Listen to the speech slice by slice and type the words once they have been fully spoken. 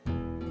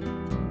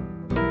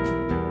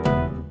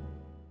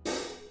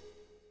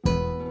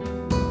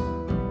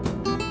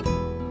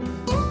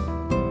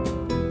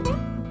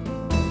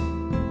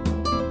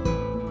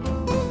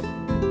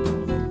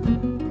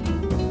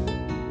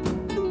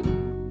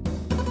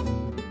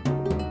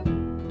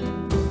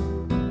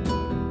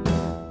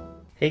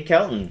Hey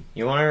Kelton,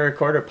 you want to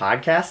record a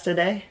podcast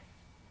today?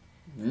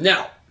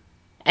 No.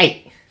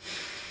 Hey!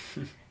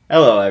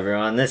 Hello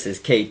everyone, this is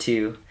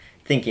K2,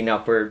 Thinking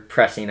Upward,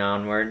 Pressing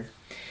Onward.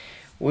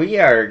 We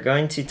are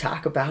going to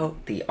talk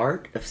about the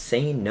art of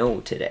saying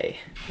no today,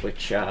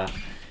 which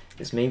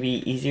is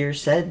maybe easier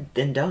said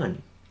than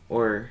done,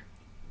 or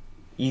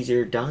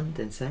easier done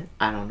than said?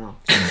 I don't know.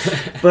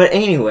 But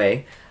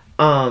anyway,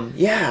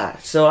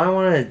 so I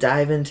want to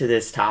dive into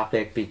this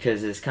topic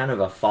because it's kind of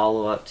a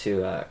follow-up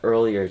to an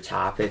earlier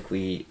topic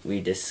we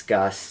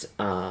discussed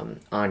on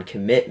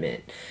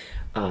commitment.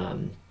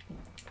 And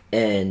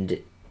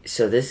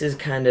so this is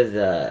kind of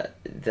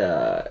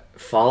the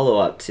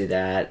follow-up to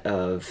that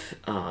of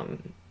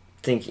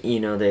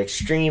the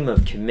extreme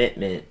of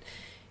commitment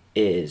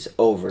is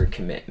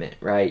overcommitment,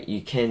 right? You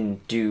can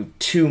do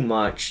too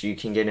much, you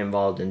can get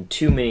involved in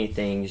too many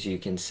things, you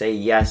can say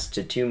yes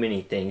to too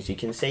many things, you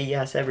can say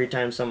yes every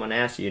time someone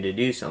asks you to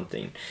do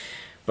something,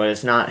 but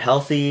it's not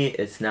healthy,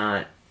 it's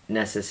not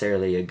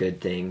necessarily a good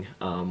thing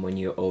when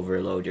you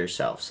overload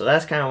yourself. So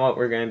that's kind of what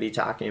we're going to be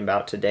talking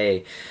about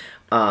today.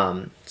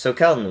 So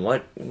Kelton,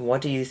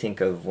 what do you think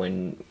of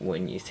when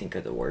you think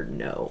of the word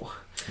no?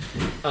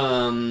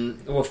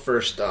 Well,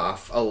 first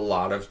off, a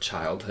lot of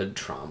childhood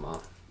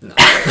trauma. No.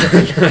 No,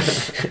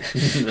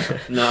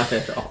 not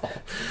at all.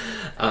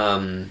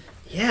 I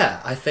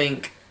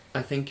think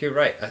you're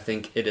right. I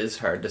think it is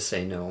hard to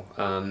say no.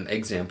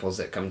 Examples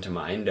that come to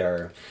mind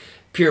are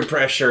peer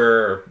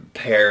pressure,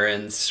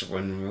 parents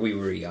when we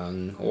were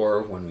young,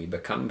 or when we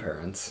become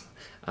parents.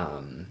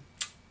 I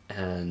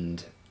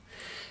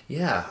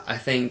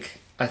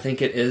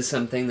think it is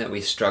something that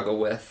we struggle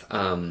with.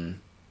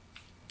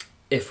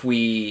 If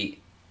we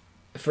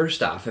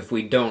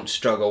don't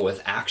struggle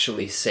with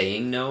actually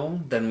saying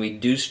no, then we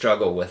do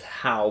struggle with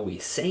how we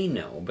say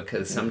no,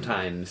 because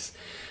sometimes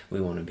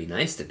we want to be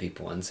nice to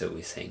people and so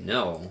we say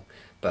no,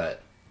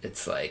 but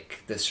it's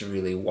like this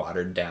really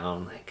watered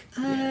down,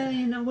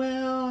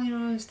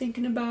 I was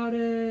thinking about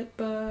it,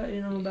 but,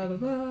 blah, blah,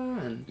 blah.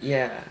 And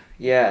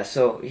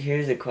So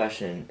here's a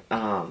question.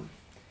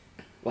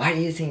 Why do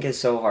you think it's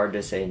so hard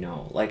to say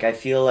no? Like, I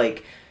feel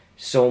like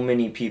so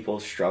many people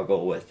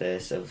struggle with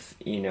this of,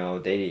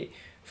 they,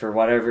 for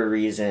whatever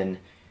reason,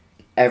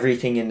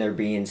 everything in their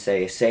being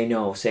say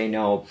no,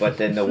 but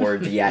then the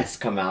words yes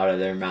come out of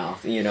their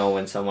mouth,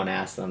 when someone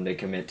asks them to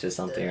commit to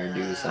something or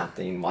do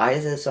something. Why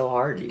is it so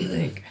hard, do you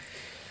think?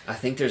 I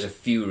think there's a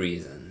few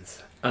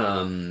reasons.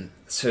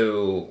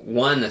 So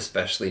one,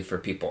 especially for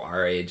people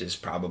our age, is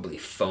probably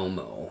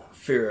FOMO,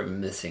 fear of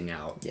missing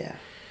out. Yeah.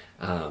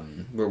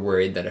 We're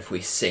worried that if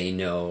we say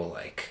no,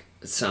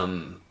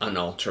 some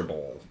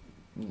unalterable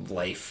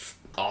life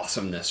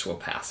awesomeness will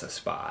pass us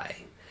by.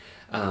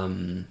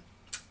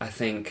 I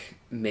think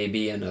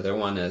maybe another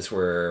one is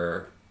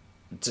we're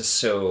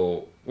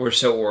so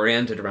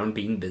oriented around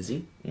being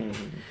busy,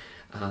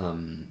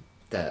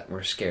 that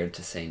we're scared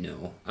to say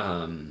no.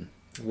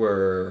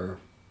 We're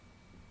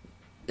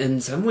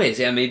in some ways,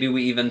 maybe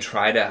we even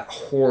try to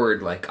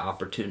hoard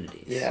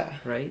opportunities. Yeah.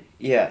 Right?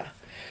 Yeah.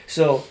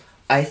 So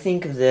I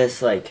think of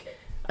this, I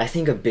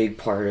think a big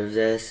part of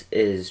this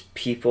is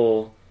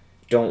people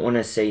don't want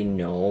to say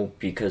no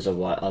because of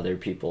what other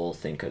people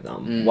think of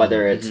them.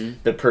 Whether it's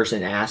the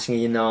person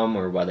asking them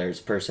or whether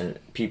it's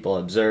people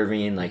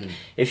observing.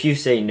 If you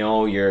say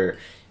no,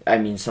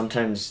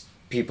 sometimes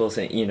people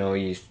think,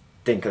 you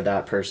think of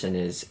that person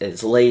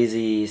as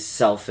lazy,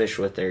 selfish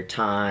with their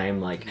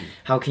time.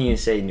 How can you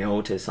say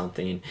no to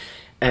something?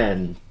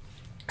 And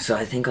so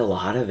I think a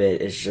lot of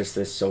it is just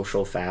this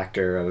social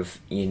factor of,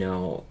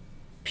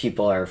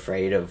 people are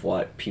afraid of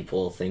what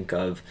people think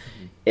of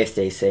if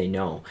they say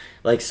no.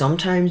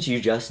 Sometimes you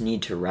just need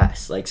to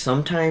rest.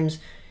 Sometimes,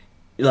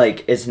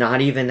 it's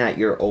not even that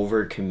you're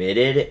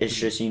overcommitted. It's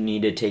just you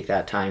need to take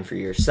that time for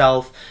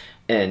yourself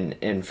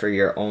and for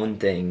your own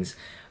things.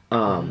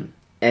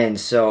 And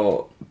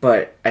so,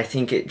 but I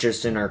think it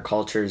just in our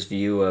culture's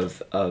view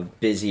of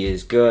busy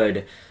is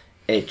good,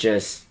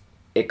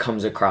 it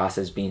comes across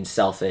as being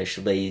selfish,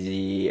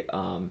 lazy,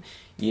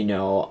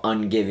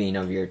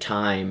 ungiving of your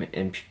time,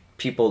 and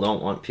people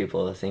don't want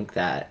people to think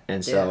that,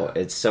 and so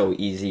it's so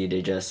easy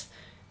to just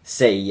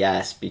say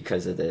yes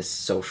because of this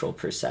social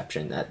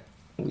perception that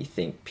we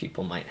think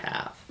people might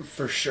have.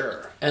 For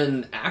sure.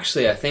 And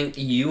actually, I think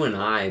you and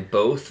I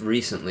both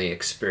recently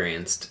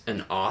experienced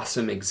an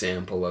awesome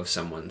example of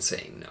someone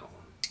saying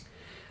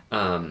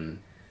no.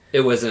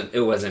 It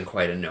wasn't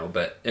quite a no,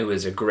 but it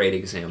was a great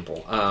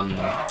example.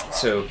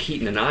 So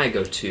Keaton and I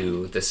go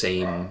to the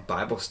same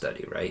Bible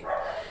study, right?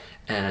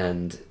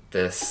 And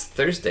this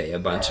Thursday, a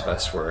bunch of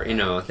us were,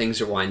 things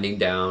are winding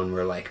down,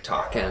 we're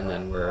talking,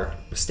 and we're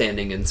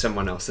standing in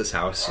someone else's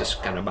house,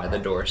 just kind of by the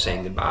door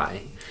saying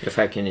goodbye. If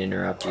I can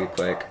interrupt you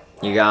quick,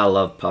 you gotta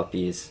love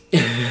puppies.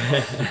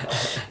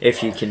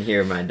 If you can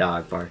hear my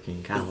dog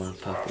barking, gotta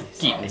love puppies.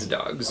 Keaton's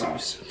dog,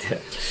 Zeus.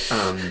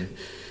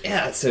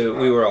 So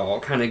we were all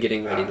kind of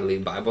getting ready to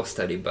leave Bible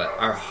study, but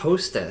our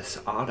hostess,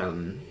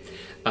 Autumn,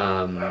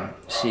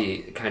 she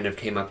kind of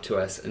came up to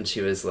us and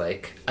she was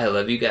like, "I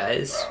love you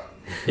guys.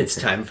 It's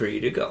time for you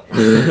to go."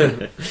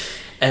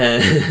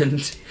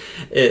 And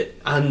it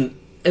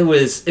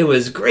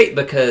was great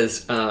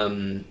because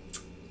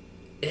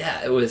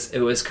it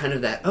was kind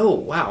of that, oh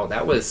wow,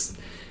 that was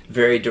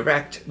very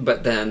direct,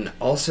 but then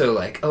also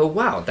like, oh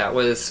wow, that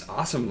was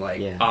awesome.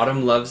 Like,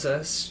 Autumn loves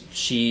us.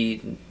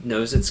 She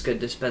knows it's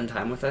good to spend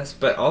time with us,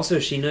 but also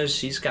she knows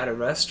she's got to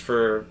rest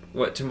for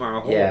what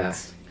tomorrow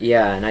holds.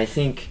 Yeah, and I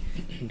think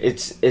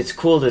it's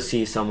cool to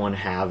see someone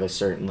have a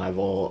certain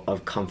level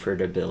of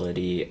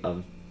comfortability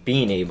of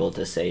being able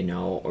to say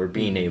no, or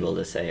being able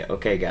to say,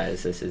 okay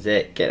guys, this is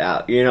it, get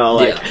out, you know,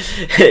 like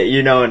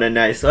you know, in a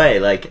nice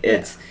way. Like,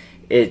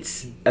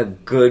 it's a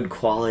good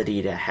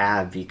quality to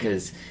have,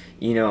 because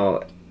you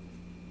know,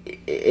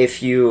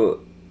 if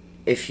you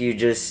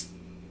just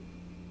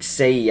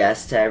say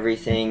yes to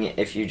everything,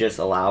 if you just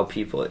allow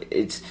people,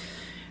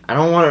 I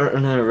don't want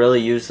to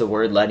really use the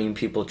word letting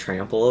people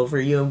trample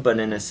over you, but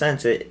in a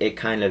sense it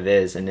kind of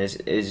is. And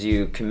as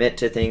you commit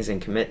to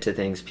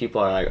things, people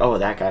are like, oh,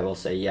 that guy will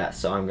say yes,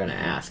 so I'm going to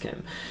ask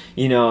him,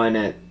 you know.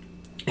 And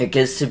it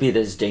gets to be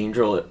this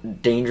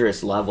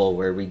dangerous level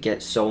where we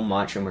get so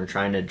much and we're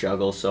trying to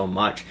juggle so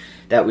much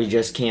that we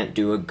just can't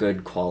do a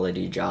good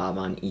quality job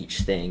on each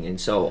thing. And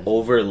so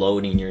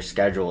overloading your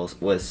schedules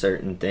with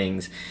certain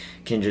things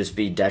can just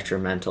be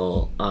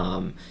detrimental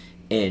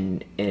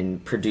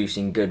in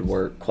producing good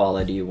work,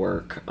 quality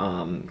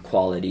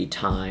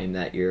time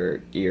that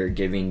you're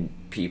giving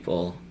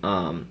people.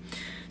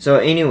 So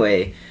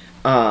anyway,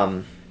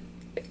 I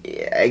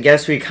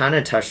guess we kind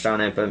of touched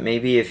on it, but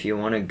maybe if you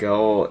want to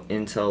go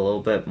into a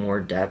little bit more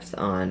depth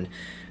on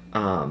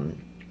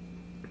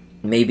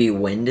maybe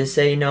when to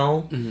say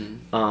no,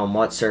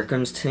 what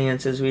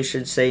circumstances we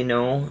should say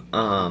no,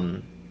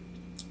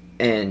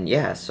 and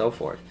so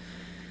forth.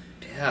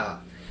 Yeah.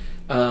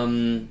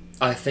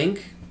 I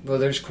think, well,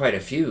 there's quite a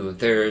few.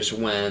 There's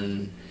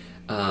when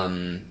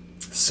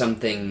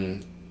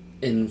something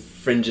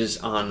infringes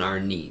on our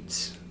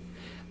needs.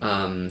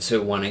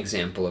 So one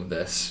example of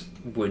this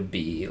would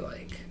be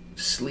like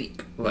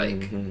sleep.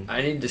 Like,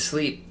 I need to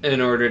sleep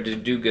in order to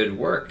do good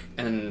work,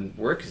 and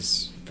work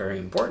is very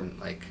important.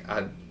 Like,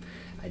 I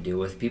deal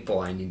with people,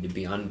 I need to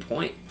be on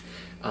point.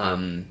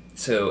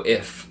 So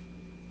if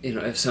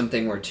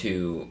something were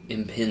to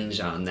impinge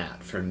on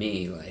that for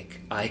me,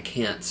 like, I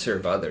can't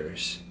serve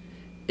others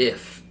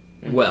if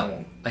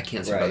I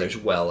can't serve others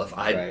well if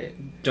I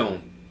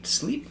don't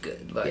sleep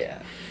good. Like,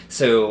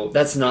 so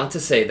that's not to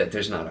say that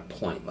there's not a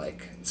point,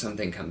 like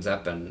something comes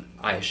up and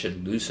I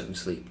should lose some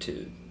sleep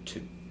to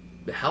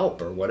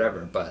help or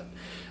whatever, but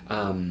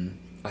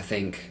I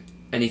think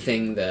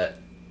anything that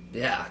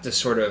just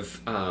sort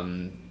of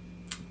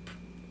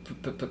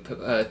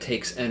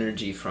takes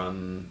energy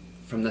from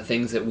the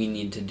things that we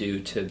need to do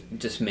to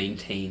just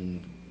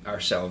maintain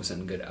ourselves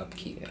in good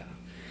upkeep.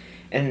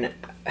 And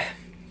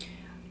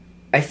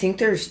I think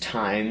there's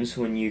times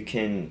when you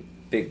can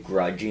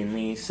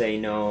begrudgingly say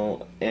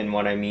no, and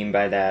what I mean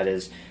by that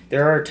is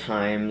there are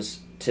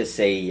times to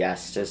say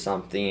yes to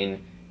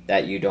something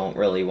that you don't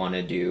really want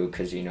to do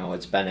because you know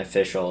it's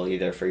beneficial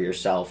either for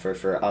yourself or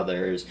for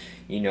others,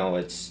 you know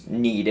it's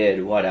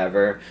needed,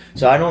 whatever.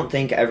 So I don't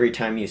think every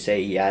time you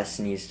say yes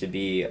needs to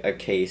be a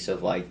case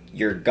of like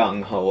you're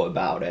gung-ho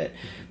about it,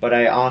 but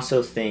I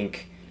also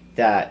think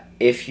that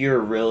if you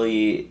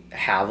really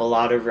have a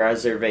lot of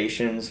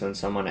reservations when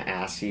someone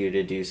asks you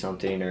to do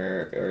something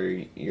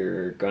or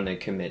you're going to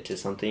commit to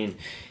something,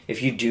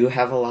 if you do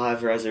have a lot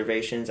of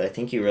reservations, I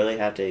think you really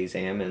have to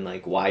examine,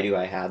 like, why do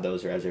I have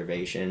those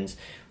reservations?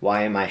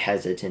 Why am I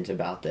hesitant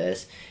about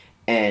this?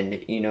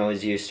 And, you know,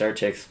 as you start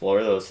to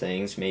explore those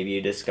things, maybe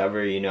you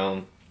discover, you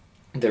know,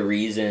 the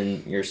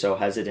reason you're so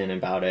hesitant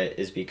about it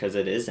is because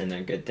it isn't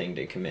a good thing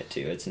to commit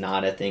to. It's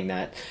not a thing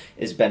that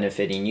is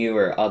benefiting you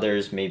or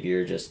others. Maybe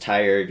you're just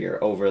tired,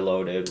 you're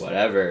overloaded,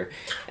 whatever.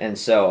 And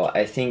so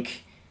I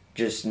think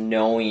just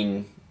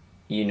knowing,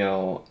 you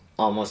know,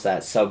 almost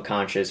that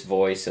subconscious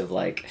voice of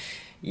like,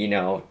 you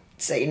know,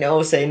 say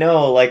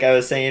no, like I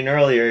was saying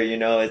earlier, you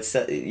know, it's,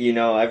 you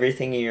know,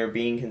 everything in your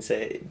being can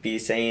be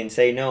saying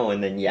say no,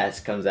 and then yes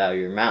comes out of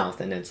your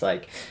mouth, and it's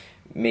like,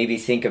 maybe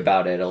think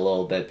about it a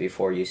little bit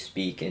before you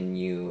speak and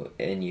you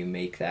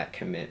make that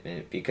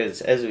commitment,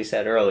 because as we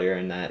said earlier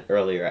in that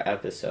earlier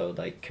episode,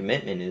 like,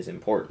 commitment is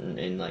important,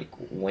 and like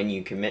when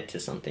you commit to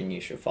something you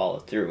should follow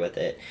through with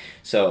it.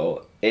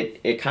 So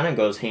it kind of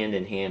goes hand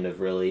in hand of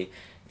really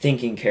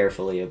thinking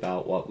carefully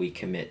about what we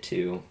commit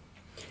to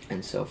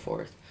and so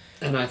forth.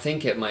 And I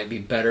think it might be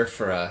better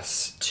for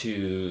us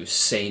to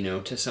say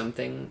no to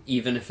something,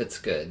 even if it's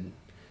good,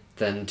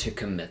 than to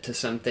commit to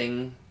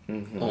something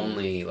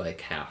only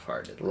like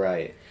half-heartedly.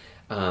 Right.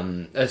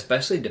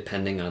 Especially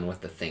depending on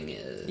what the thing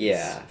is.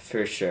 Yeah,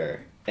 for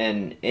sure.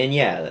 And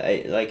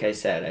yeah, like I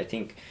said, I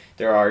think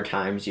there are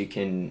times you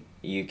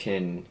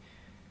can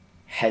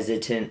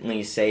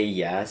hesitantly say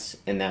yes,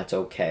 and that's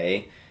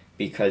okay,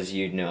 because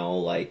you know,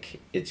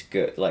 like, it's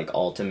good, like,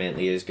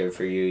 ultimately is good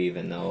for you,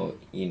 even though,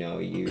 you know,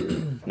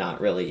 you're not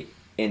really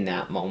in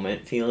that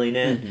moment feeling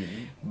it.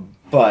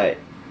 But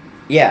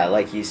yeah,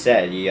 like you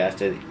said, you have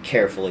to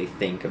carefully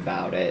think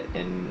about it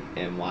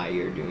and why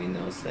you're doing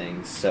those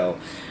things. So,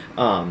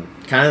 kind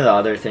of the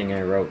other thing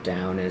I wrote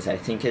down is I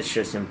think it's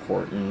just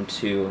important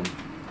to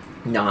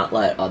not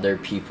let other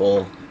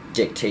people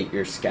dictate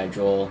your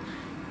schedule,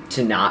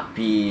 to not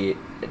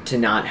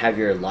have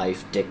your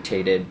life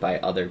dictated by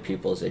other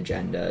people's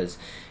agendas.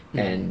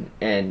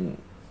 And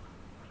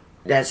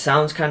that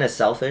sounds kind of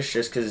selfish,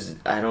 just because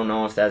I don't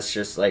know if that's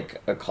just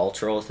like a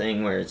cultural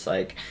thing where it's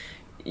like,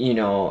 you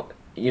know,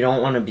 you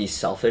don't want to be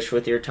selfish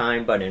with your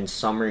time, but in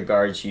some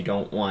regards you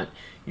don't want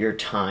your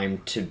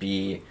time to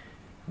be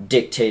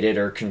dictated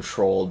or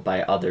controlled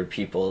by other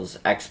people's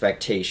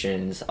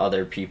expectations,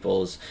 other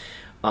people's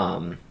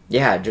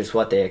just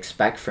what they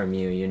expect from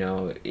you. You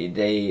know,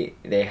 they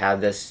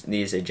have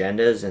these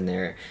agendas, and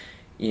they're,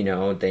 you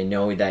know, they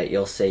know that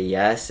you'll say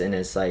yes, and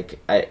it's like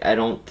I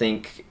don't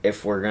think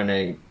if we're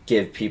gonna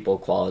give people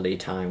quality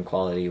time,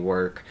 quality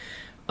work,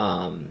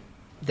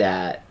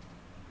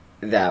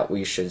 that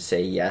we should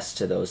say yes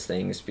to those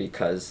things,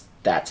 because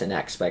that's an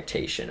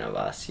expectation of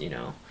us, you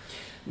know.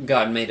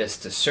 God made us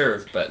to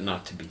serve, but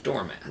not to be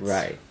doormats.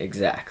 Right,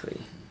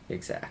 exactly.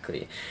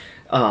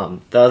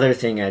 The other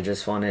thing I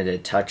just wanted to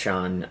touch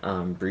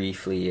on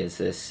briefly is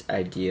this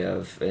idea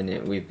of,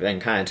 we've been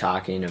kind of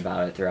talking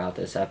about it throughout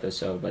this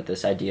episode, but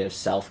this idea of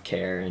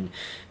self-care, and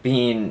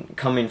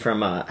coming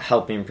from a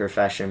helping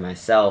profession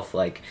myself,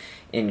 like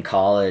in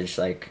college,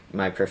 like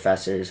my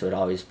professors would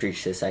always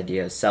preach this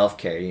idea of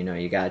self-care. You know,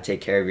 you got to take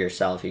care of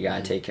yourself. You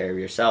got to take care of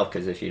yourself,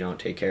 because if you don't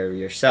take care of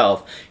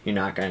yourself, you're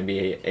not going to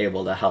be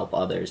able to help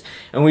others.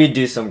 And we'd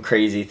do some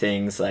crazy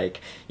things like,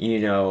 you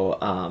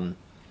know,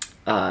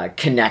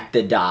 connect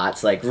the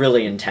dots, like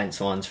really intense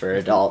ones for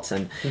adults.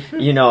 And,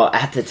 you know,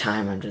 at the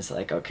time I'm just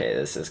like, okay,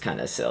 this is kind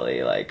of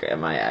silly. Like,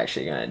 am I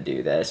actually going to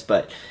do this?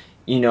 But,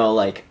 you know,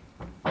 like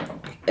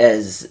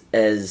as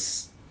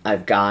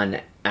I've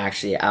gone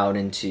actually out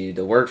into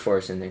the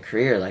workforce and the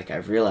career, like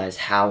I've realized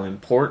how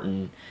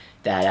important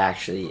that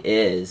actually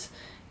is,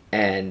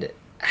 and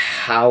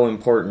how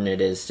important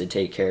it is to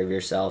take care of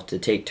yourself, to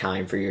take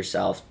time for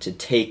yourself, to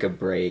take a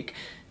break,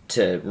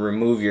 to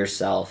remove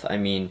yourself. I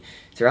mean,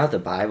 throughout the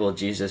Bible,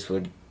 Jesus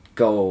would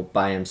go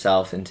by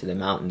himself into the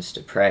mountains to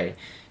pray,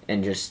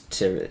 and just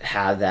to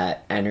have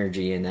that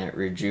energy and that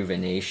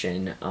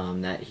rejuvenation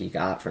that he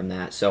got from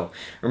that. So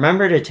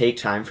remember to take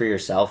time for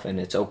yourself, and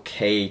it's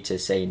okay to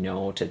say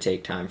no to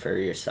take time for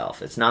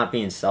yourself. It's not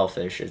being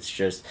selfish. It's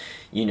just,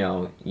 you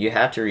know, you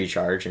have to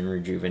recharge and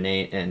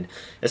rejuvenate. And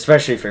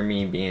especially for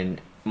me, being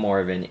more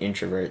of an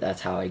introvert,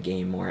 that's how I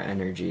gain more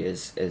energy,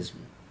 is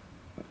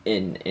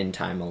in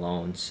time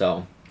alone.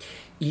 So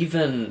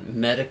even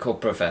medical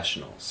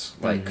professionals,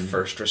 like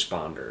first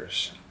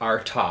responders, are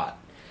taught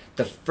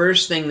the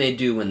first thing they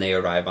do when they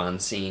arrive on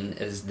scene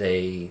is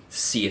they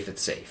see if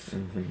it's safe.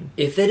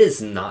 If it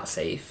is not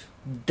safe,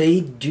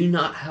 they do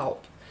not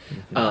help.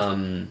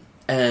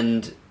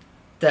 And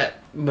that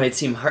might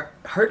seem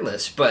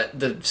heartless, but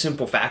the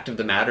simple fact of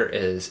the matter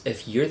is,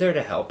 if you're there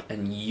to help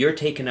and you're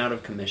taken out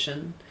of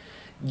commission,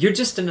 you're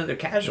just another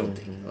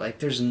casualty.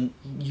 Like,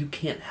 you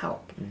can't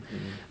help.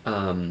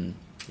 And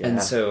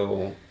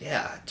so,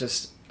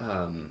 just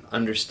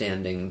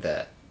understanding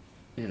that,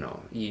 you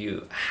know,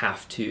 you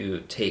have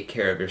to take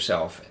care of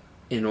yourself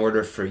in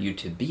order for you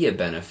to be a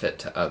benefit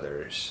to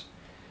others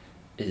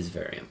is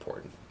very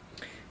important.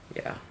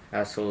 Yeah,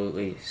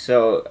 absolutely.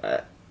 So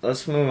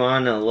let's move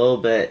on a little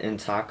bit and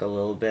talk a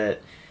little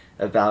bit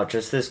about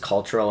just this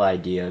cultural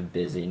idea of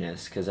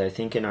busyness, because I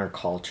think in our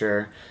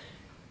culture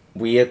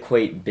we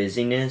equate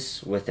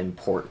busyness with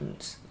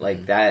importance.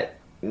 Like that,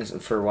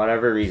 for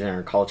whatever reason,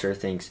 our culture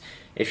thinks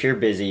if you're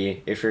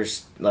busy, if you're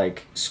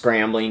like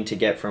scrambling to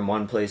get from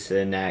one place to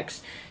the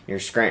next, you're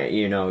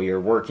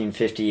working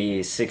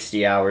 50,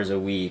 60 hours a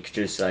week,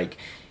 just like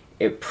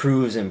it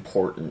proves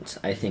importance.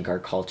 I think our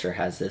culture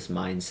has this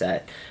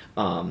mindset.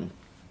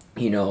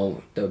 You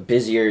know, the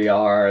busier you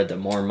are, the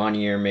more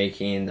money you're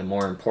making, the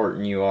more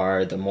important you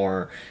are, the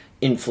more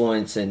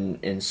influence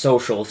in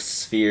social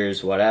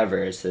spheres,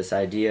 whatever. It's this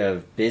idea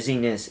of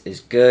busyness is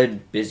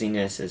good,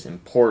 busyness is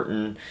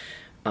important.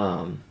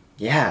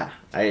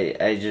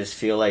 I just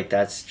feel like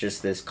that's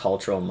just this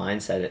cultural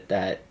mindset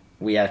that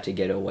we have to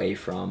get away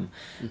from.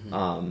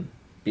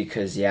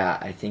 Because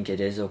I think it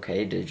is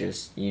okay to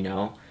just, you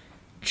know,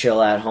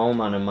 chill at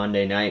home on a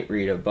Monday night,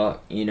 read a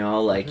book, you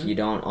know, like you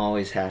don't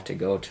always have to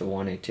go to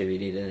one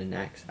activity to the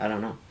next. I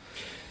don't know.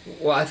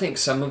 Well, I think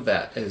some of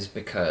that is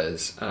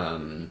because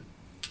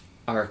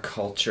our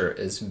culture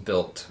is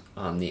built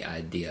on the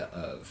idea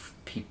of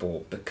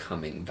people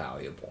becoming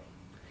valuable.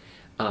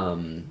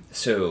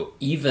 So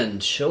even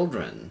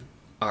children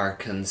are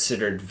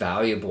considered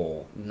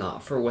valuable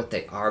not for what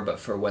they are, but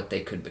for what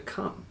they could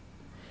become.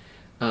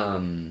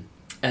 And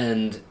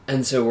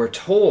so we're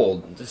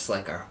told, just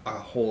like our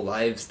whole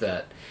lives,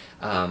 that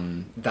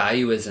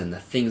value is in the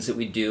things that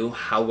we do,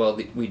 how well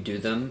we do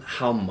them,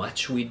 how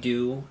much we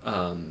do,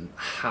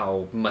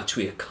 how much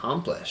we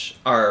accomplish,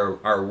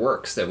 our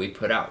works that we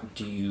put out.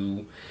 Do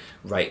you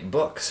write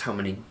books? How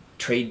many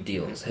trade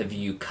deals have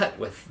you cut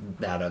with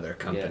that other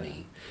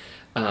company?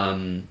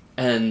 And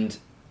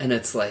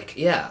it's like,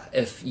 yeah,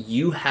 if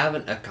you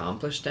haven't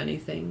accomplished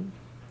anything,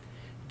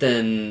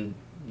 then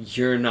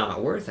you're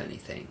not worth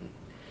anything,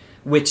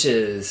 which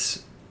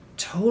is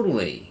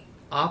totally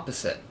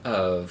opposite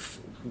of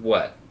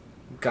what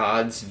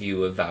God's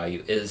view of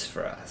value is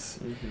for us.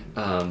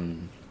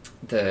 Mm-hmm.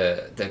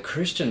 The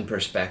Christian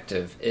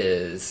perspective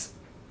is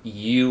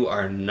you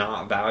are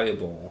not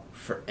valuable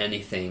for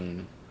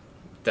anything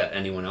that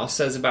anyone else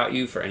says about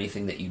you, for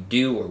anything that you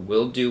do or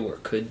will do or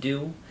could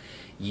do.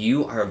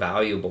 You are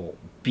valuable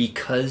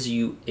because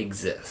you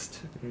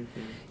exist.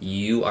 Mm-hmm.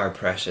 You are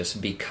precious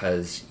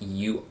because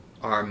you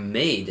are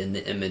made in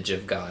the image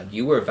of God.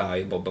 You are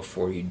valuable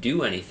before you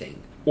do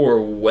anything, or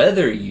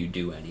whether you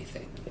do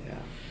anything.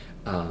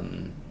 Yeah.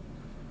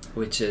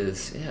 Which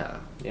is,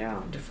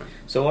 different.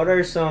 So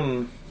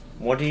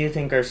what do you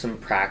think are some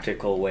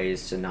practical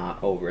ways to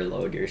not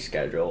overload your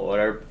schedule? What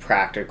are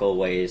practical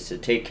ways to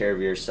take care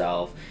of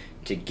yourself,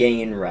 to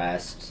gain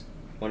rest?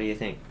 What do you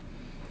think?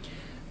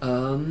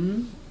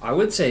 I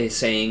would say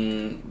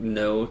saying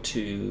no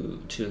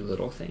to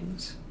little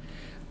things.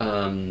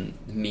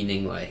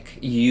 Meaning, like,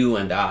 you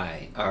and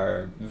I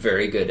are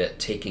very good at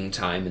taking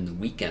time in the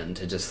weekend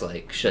to just,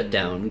 like, shut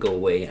down, go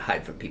away, and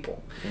hide from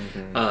people.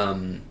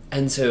 Mm-hmm.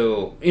 And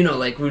so,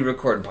 like, we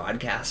record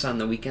podcasts on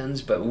the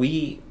weekends, but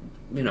we,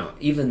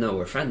 even though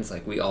we're friends,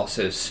 like, we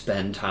also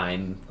spend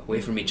time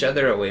away from each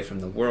other, away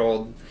from the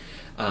world.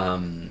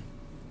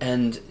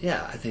 And,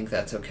 yeah, I think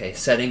that's okay.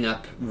 Setting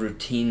up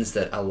routines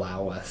that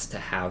allow us to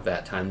have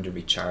that time to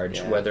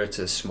recharge, whether it's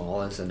as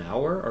small as an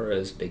hour or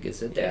as big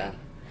as a day. Yeah.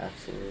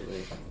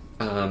 Absolutely.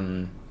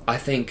 I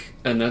think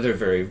another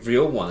very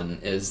real one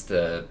is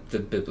the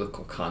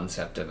biblical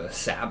concept of a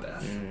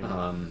Sabbath.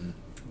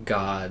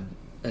 God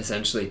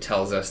essentially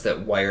tells us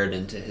that wired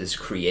into his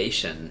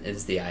creation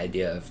is the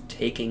idea of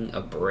taking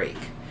a break.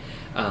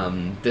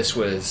 This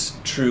was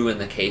true in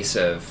the case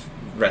of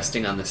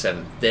resting on the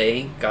seventh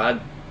day.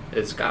 God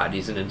is God.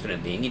 He's an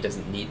infinite being. He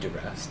doesn't need to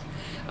rest.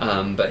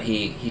 But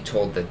he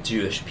told the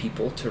Jewish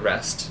people to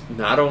rest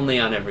not only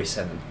on every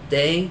seventh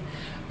day,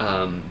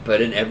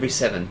 but in every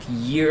seventh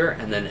year,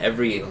 and then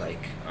every,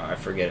 I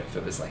forget if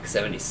it was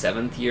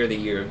 77th year, the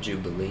year of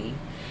Jubilee.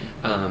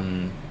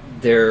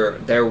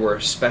 There were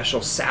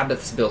special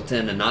Sabbaths built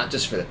in, and not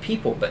just for the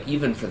people, but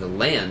even for the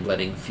land,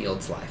 letting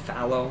fields lie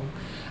fallow.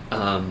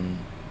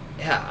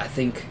 I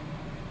think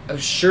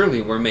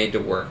surely we're made to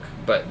work,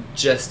 but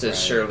just as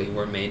surely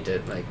we're made to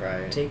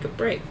take a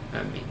break.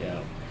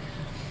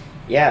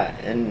 Yeah,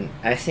 and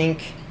I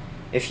think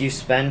if you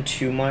spend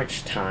too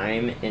much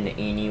time in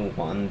any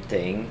one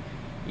thing,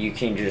 you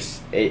can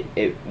just,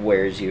 it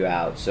wears you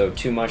out. So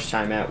too much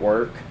time at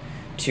work,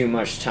 too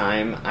much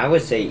time, I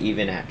would say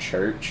even at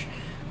church.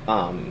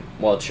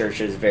 While church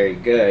is very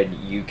good,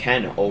 you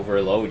can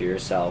overload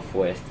yourself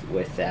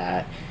with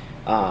that.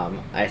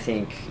 I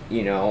think,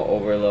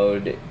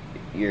 overload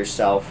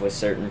yourself with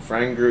certain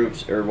friend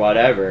groups or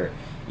whatever.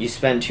 You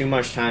spend too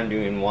much time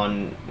doing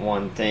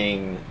one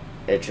thing,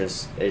 it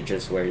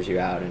just wears you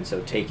out. And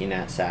so taking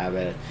that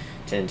Sabbath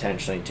to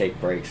intentionally take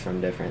breaks from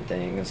different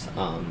things.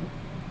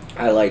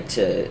 I like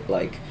to,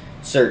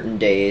 certain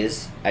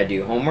days I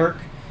do homework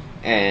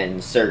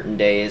and certain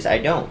days I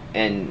don't.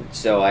 And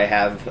so I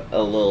have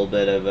a little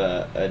bit of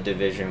a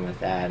division with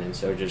that. And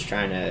so just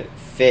trying to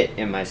fit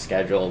in my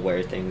schedule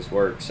where things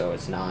work, so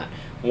it's not,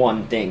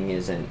 one thing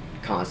isn't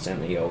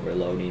constantly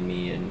overloading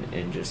me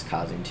and just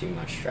causing too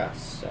much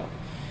stress. So,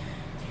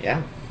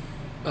 yeah.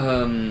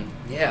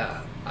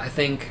 I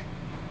think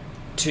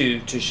to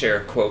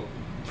share a quote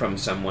from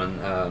someone,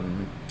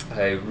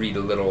 I read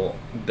a little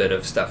bit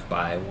of stuff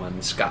by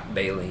one Scott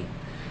Bailey,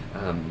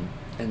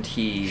 and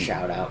he...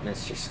 Shout out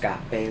Mr.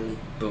 Scott Bailey.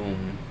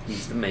 Boom,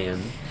 he's the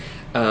man.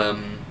 I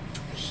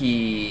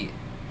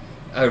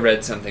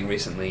read something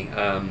recently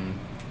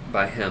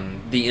by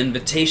him. The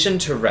invitation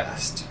to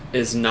rest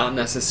is not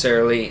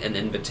necessarily an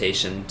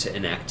invitation to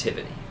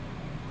inactivity.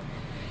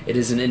 It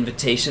is an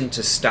invitation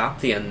to stop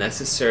the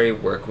unnecessary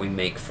work we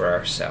make for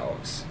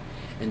ourselves.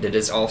 And it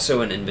is also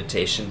an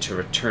invitation to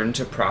return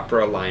to proper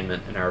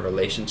alignment in our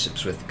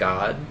relationships with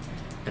God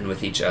and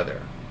with each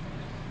other.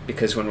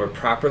 Because when we're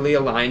properly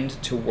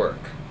aligned to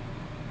work,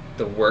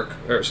 when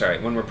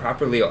we're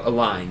properly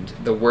aligned,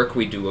 the work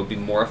we do will be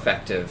more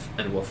effective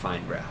and we'll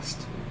find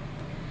rest.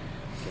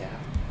 Yeah,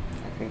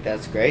 I think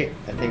that's great.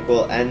 I think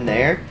we'll end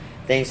there.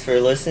 Thanks for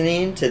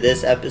listening to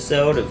this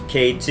episode of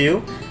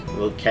K2.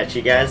 We'll catch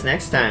you guys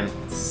next time.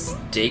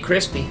 Stay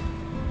crispy.